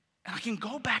I can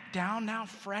go back down now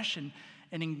fresh and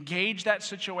engage that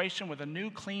situation with a new,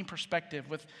 clean perspective,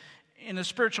 in the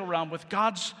spiritual realm, with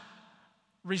God's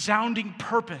resounding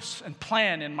purpose and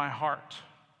plan in my heart.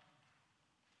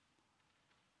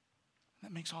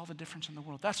 That makes all the difference in the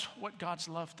world. That's what God's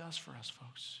love does for us,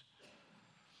 folks.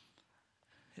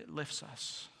 It lifts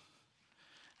us.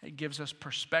 It gives us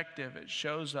perspective. It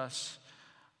shows us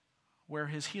where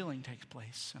his healing takes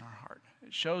place in our heart.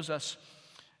 It shows us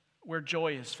where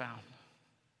joy is found.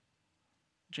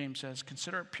 James says,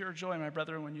 consider it pure joy, my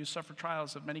brethren, when you suffer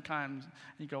trials of many kinds. And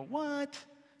you go, what?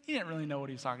 He didn't really know what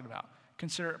he was talking about.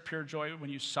 Consider it pure joy when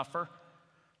you suffer.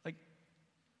 Like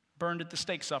burned at the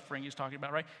stake suffering he's talking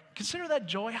about, right? Consider that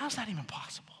joy. How's that even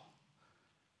possible?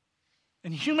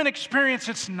 In human experience,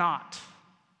 it's not.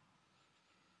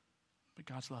 But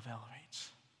God's love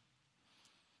elevates.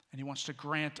 And he wants to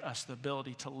grant us the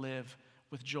ability to live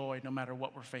with joy no matter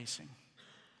what we're facing.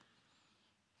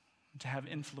 To have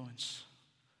influence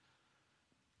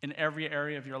in every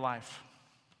area of your life.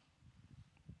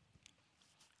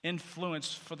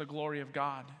 Influence for the glory of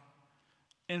God.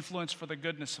 Influence for the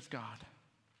goodness of God.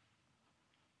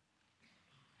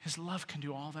 His love can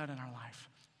do all that in our life.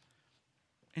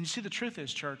 And you see, the truth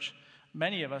is, church,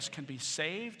 many of us can be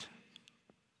saved,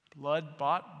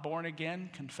 blood-bought, born-again,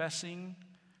 confessing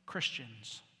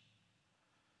Christians,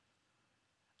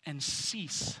 and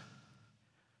cease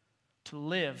to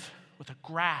live with a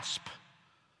grasp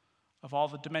of all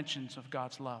the dimensions of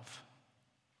God's love.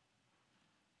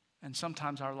 And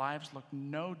sometimes our lives look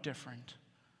no different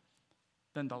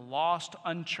than the lost,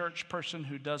 unchurched person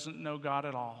who doesn't know God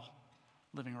at all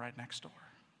living right next door.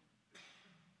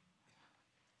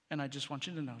 And I just want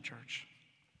you to know, church,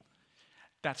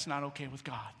 that's not okay with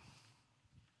God.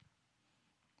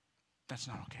 That's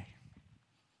not okay.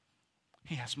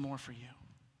 He has more for you.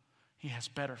 He has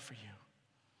better for you.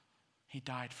 He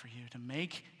died for you to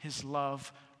make his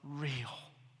love real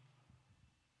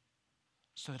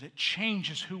so that it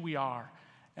changes who we are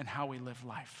and how we live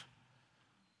life.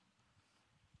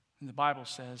 And the Bible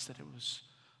says that it was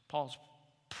Paul's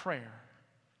prayer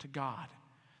to God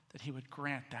that he would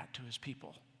grant that to his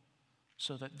people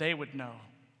so that they would know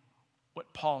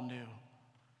what Paul knew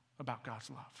about God's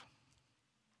love.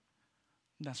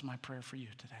 And that's my prayer for you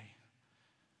today.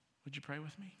 Would you pray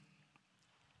with me?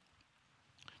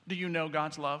 Do you know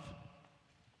God's love?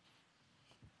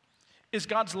 Is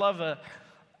God's love a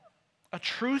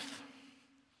truth,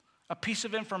 a piece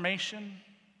of information?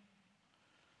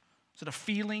 Is it a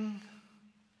feeling,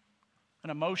 an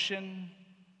emotion,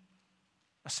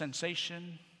 a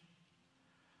sensation?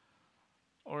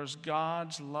 Or is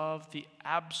God's love the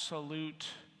absolute,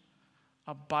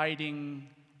 abiding,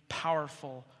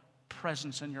 powerful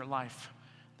presence in your life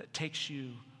that takes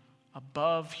you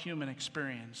above human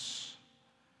experience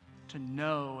to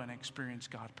know and experience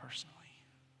God personally?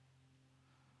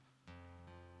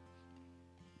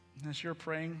 And as you're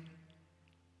praying,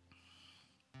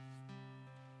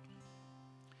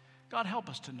 God, help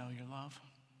us to know your love.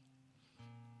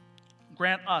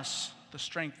 Grant us the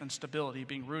strength and stability,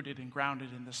 being rooted and grounded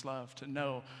in this love, to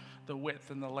know the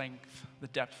width and the length, the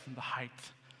depth and the height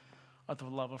of the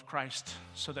love of Christ,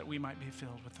 so that we might be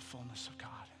filled with the fullness of God.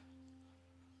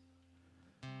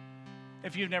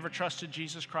 If you've never trusted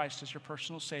Jesus Christ as your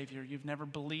personal Savior, you've never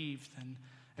believed and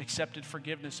accepted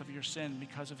forgiveness of your sin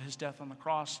because of his death on the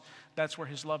cross, that's where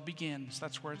his love begins.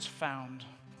 That's where it's found.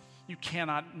 You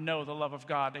cannot know the love of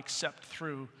God except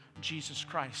through Jesus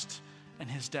Christ and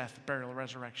his death, burial,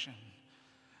 resurrection.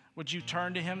 Would you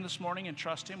turn to him this morning and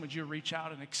trust him? Would you reach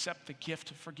out and accept the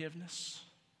gift of forgiveness,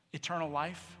 eternal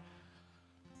life?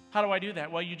 How do I do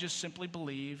that? Well, you just simply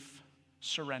believe,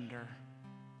 surrender,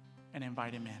 and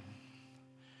invite him in.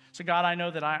 So God, I know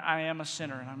that I am a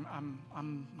sinner, and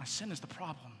my sin is the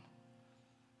problem.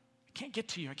 I can't get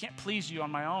to you. I can't please you on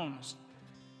my own.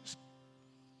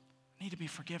 I need to be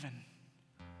forgiven.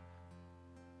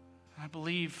 And I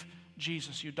believe,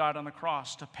 Jesus, you died on the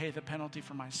cross to pay the penalty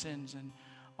for my sins and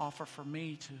offer for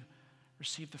me to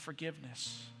receive the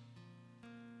forgiveness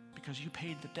because you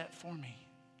paid the debt for me.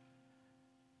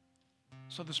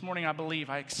 So this morning I believe,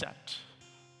 I accept.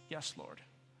 Yes, Lord.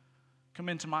 Come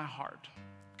into my heart.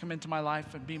 Come into my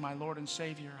life and be my Lord and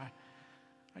Savior.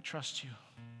 I trust you.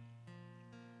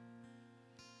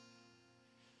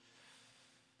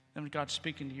 And God's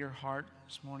speaking to your heart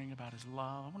this morning about his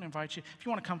love. I want to invite you, if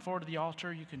you want to come forward to the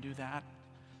altar, you can do that.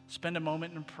 Spend a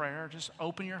moment in prayer. Just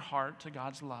open your heart to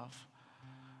God's love.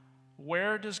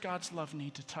 Where does God's love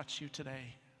need to touch you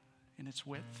today in its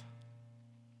width?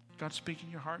 God's speaking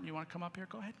to your heart and you want to come up here?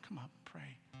 Go ahead, come up,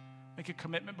 pray. Make a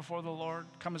commitment before the Lord.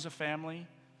 Come as a family.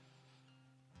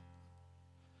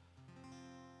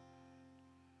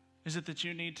 Is it that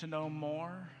you need to know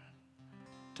more,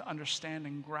 to understand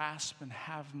and grasp and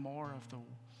have more of the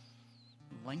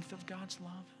length of God's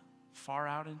love far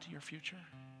out into your future?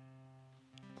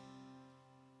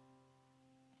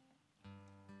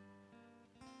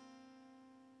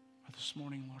 Or this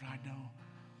morning, Lord, I know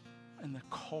in the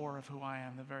core of who I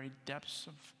am, the very depths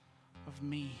of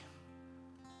me,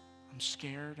 I'm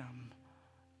scared, I'm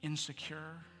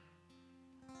insecure,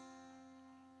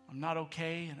 I'm not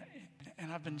okay,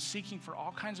 and I've been seeking for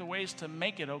all kinds of ways to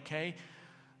make it okay.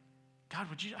 God,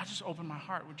 I just open my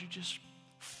heart. Would you just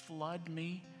flood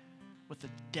me with the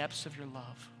depths of your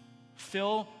love?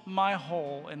 Fill my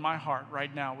hole in my heart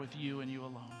right now with you and you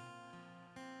alone.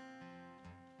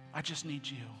 I just need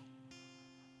you,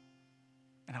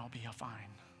 and I'll be fine.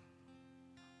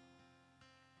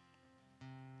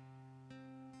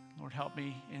 Lord, help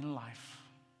me in life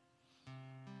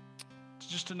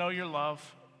just to know your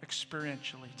love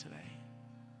experientially today,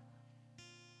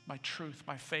 by truth,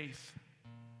 by faith,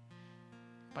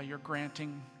 by your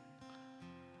granting.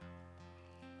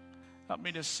 Help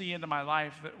me to see into my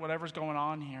life that whatever's going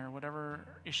on here, whatever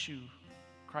issue,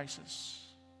 crisis,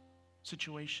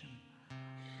 situation,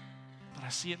 that I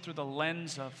see it through the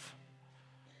lens of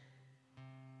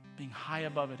being high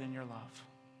above it in your love.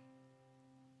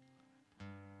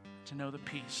 To know the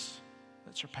peace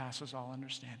that surpasses all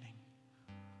understanding.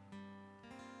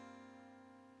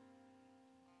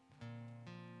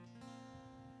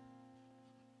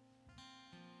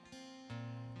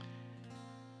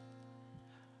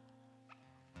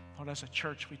 Lord, as a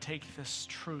church, we take this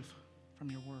truth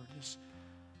from your word, this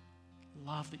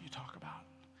love that you talk about,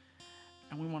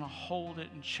 and we want to hold it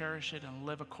and cherish it and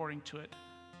live according to it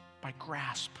by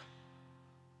grasp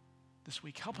this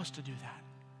week. Help us to do that.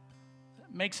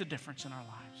 It makes a difference in our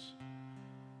lives.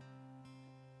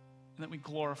 And that we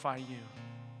glorify you.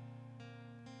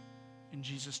 In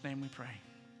Jesus' name we pray.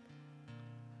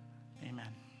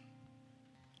 Amen.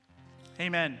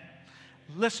 Amen.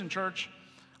 Listen, church,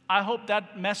 I hope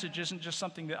that message isn't just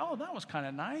something that, oh, that was kind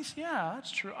of nice. Yeah,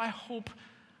 that's true. I hope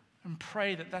and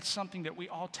pray that that's something that we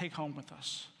all take home with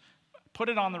us. Put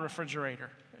it on the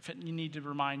refrigerator if you need to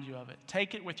remind you of it.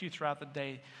 Take it with you throughout the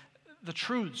day. The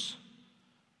truths,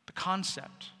 the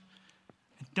concept.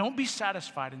 And don't be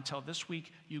satisfied until this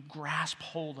week you grasp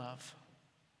hold of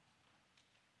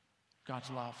God's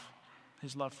love,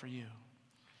 his love for you.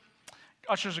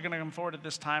 Ushers are going to come forward at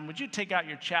this time. Would you take out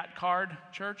your chat card,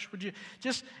 church? Would you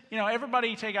just,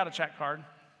 everybody take out a chat card.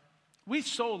 We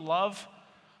so love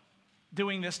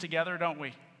doing this together, don't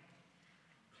we?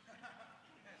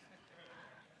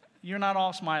 You're not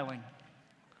all smiling.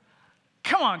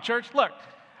 Come on, church. Look,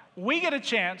 we get a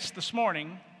chance this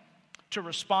morning to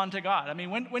respond to God. I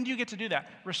mean, when do you get to do that?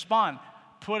 Respond.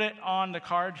 Put it on the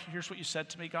card. Here's what you said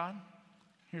to me, God.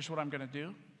 Here's what I'm going to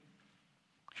do.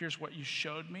 Here's what you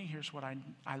showed me. Here's what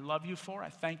I love you for. I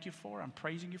thank you for. I'm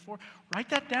praising you for. Write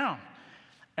that down.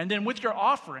 And then with your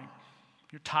offering,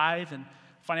 your tithe and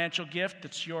financial gift,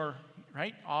 that's your,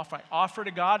 right? Offer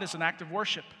to God as an act of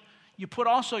worship. You put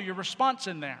also your response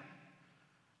in there.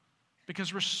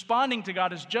 Because responding to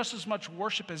God is just as much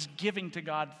worship as giving to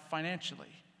God financially.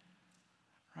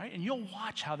 Right? And you'll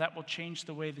watch how that will change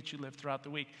the way that you live throughout the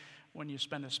week when you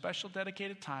spend a special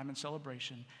dedicated time in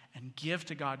celebration and give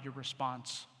to God your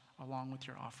response along with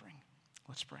your offering.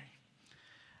 Let's pray.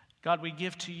 God, we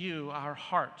give to you our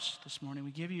hearts this morning.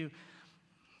 We give you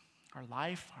our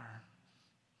life, our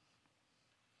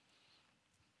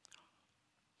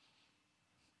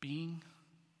being,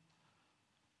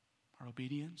 our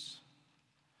obedience.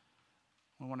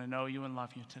 We want to know you and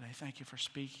love you today. Thank you for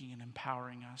speaking and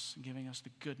empowering us and giving us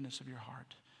the goodness of your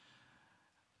heart.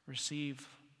 Receive,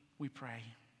 we pray,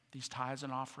 these tithes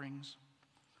and offerings,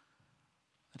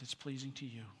 that it's pleasing to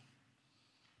you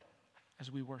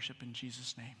as we worship in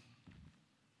Jesus' name.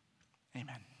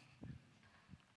 Amen.